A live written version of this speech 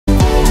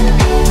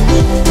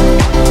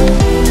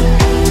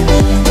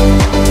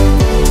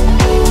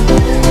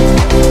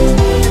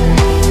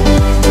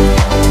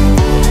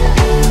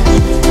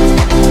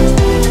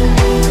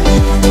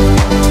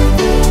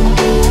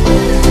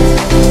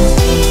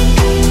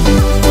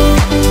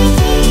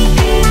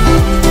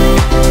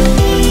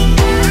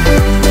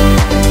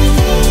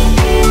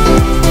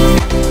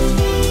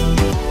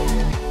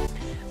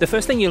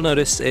first thing you'll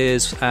notice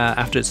is,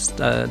 after it's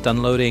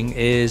done loading,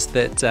 is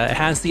that it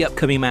has the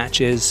upcoming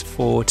matches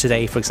for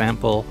today, for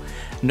example.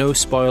 No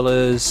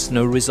spoilers,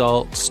 no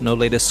results, no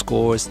latest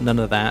scores, none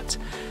of that.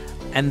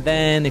 And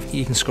then if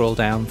you can scroll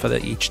down for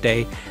each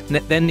day.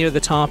 Then near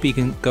the top you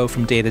can go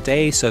from day to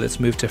day, so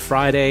let's move to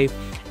Friday.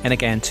 And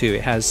again too,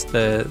 it has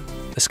the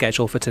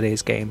schedule for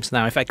today's games.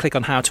 Now if I click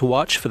on how to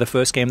watch for the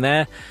first game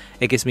there,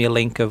 it gives me a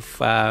link of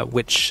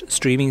which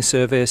streaming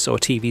service or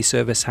TV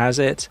service has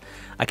it.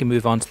 I can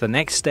move on to the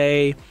next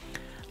day,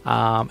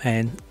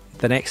 and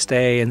the next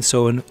day, and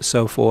so on and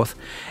so forth.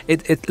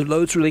 It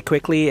loads really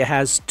quickly. It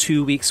has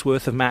 2 weeks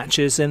worth of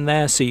matches in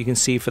there, so you can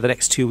see for the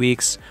next 2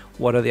 weeks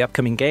what are the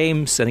upcoming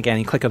games. And again,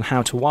 you click on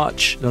how to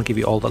watch, it'll give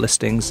you all the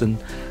listings, and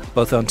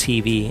both on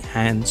TV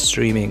and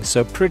streaming.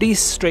 So pretty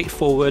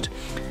straightforward,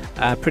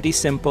 pretty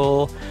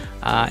simple.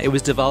 It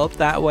was developed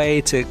that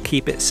way to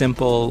keep it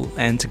simple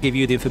and to give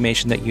you the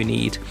information that you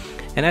need.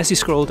 And as you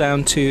scroll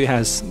down too, it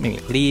has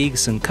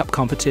leagues and cup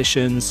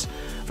competitions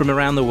from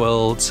around the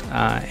world.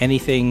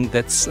 Anything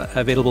that's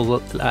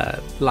available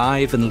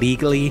live and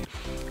legally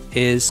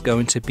is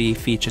going to be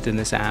featured in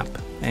this app.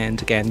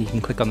 And again, you can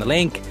click on the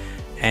link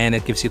and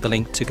it gives you the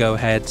link to go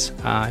ahead,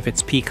 if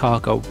it's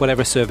Peacock or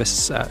whatever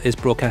service is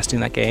broadcasting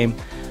that game,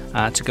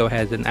 to go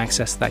ahead and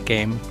access that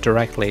game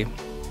directly.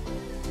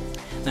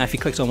 Now if you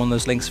clicked on one of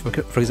those links,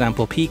 for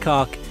example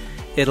Peacock,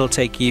 it'll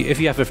take you, if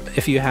you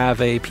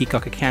have a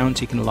Peacock account,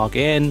 you can log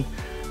in,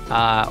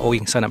 or you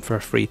can sign up for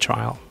a free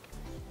trial.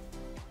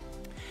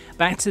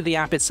 Back to the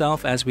app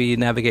itself, as we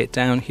navigate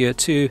down here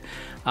too,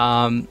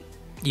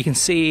 you can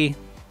see,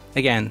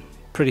 again,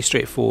 pretty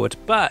straightforward.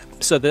 But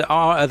so there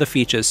are other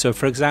features. So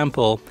for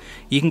example,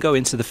 you can go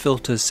into the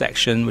filters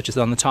section, which is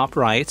on the top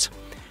right,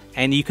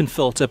 and you can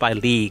filter by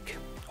league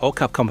or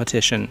cup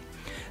competition.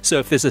 So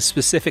if there's a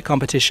specific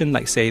competition,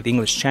 like say the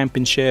English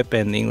Championship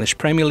and the English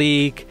Premier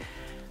League,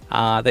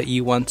 that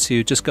you want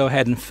to just go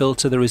ahead and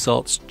filter the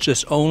results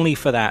just only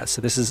for that.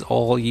 So this is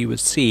all you would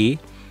see.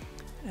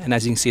 And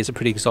as you can see, it's a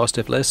pretty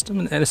exhaustive list.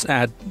 And let's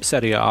add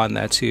Serie A on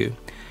there too.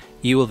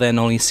 You will then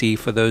only see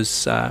for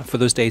those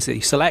days that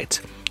you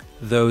select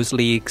those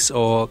leagues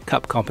or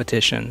cup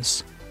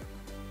competitions,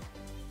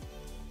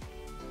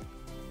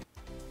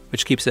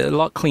 which keeps it a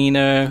lot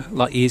cleaner, a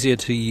lot easier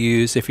to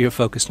use if you're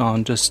focused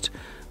on just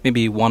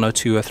maybe 1 or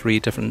 2 or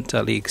 3 different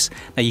leagues.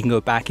 Now you can go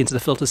back into the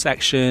filter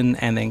section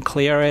and then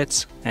clear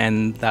it,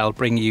 and that'll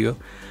bring you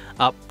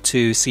up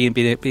to see and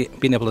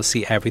being able to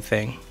see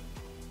everything.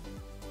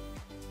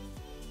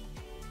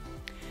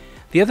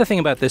 The other thing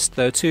about this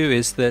though too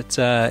is that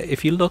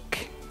if you look,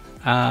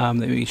 let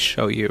me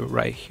show you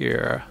right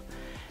here.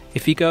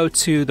 If you go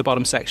to the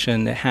bottom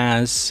section, it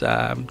has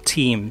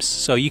teams.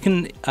 So you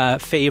can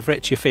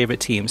favorite your favorite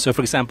team. So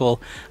for example,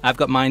 I've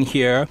got mine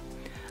here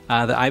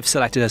that I've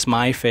selected as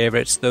my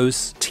favorites,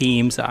 those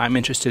teams that I'm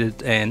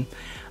interested in.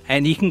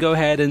 And you can go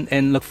ahead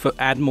and look for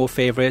add more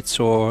favorites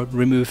or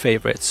remove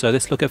favorites. So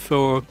let's look at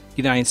for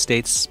United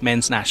States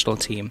men's national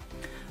team.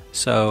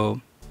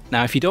 So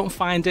now if you don't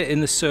find it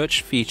in the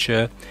search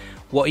feature,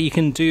 what you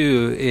can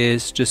do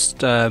is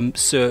just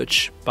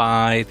search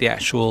by the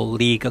actual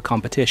league or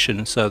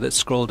competition. So let's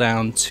scroll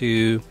down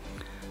to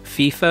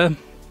FIFA,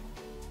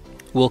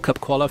 World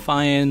Cup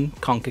qualifying,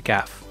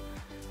 CONCACAF.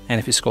 And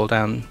if you scroll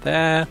down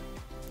there,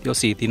 you'll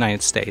see the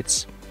United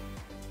States.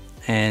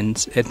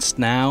 And it's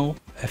now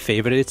a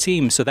favorited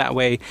team. So that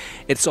way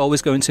it's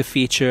always going to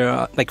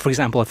feature, like for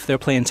example, if they're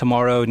playing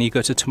tomorrow and you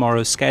go to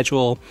tomorrow's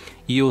schedule,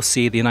 you'll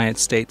see the United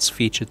States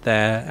featured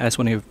there as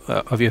one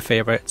of your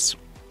favorites.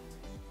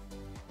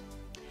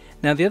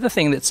 Now the other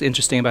thing that's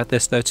interesting about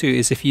this though too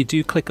is if you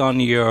do click on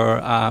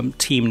your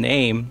team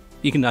name,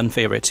 you can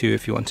unfavorite it too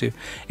if you want to.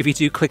 If you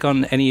do click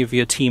on any of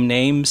your team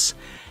names,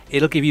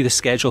 it'll give you the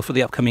schedule for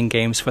the upcoming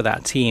games for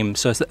that team.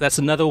 So that's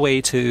another way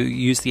to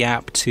use the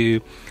app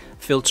to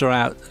filter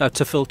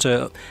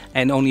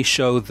and only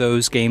show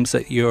those games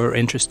that you're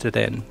interested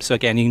in. So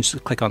again, you can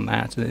just click on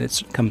that and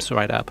it comes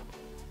right up.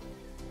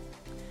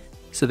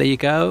 So there you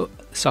go,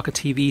 Soccer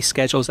TV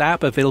Schedules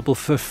app, available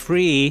for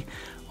free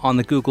on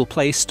the Google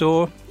Play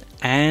Store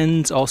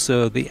and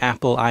also the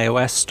Apple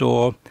iOS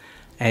Store.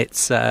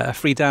 It's a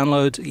free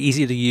download,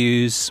 easy to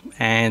use,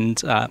 and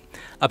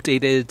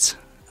updated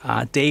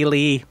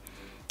daily,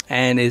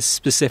 and is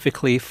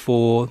specifically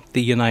for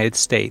the United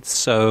States.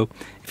 So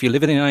if you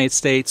live in the United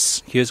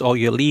States, here's all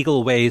your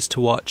legal ways to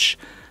watch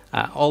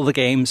all the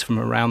games from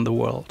around the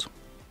world.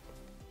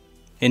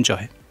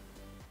 Enjoy.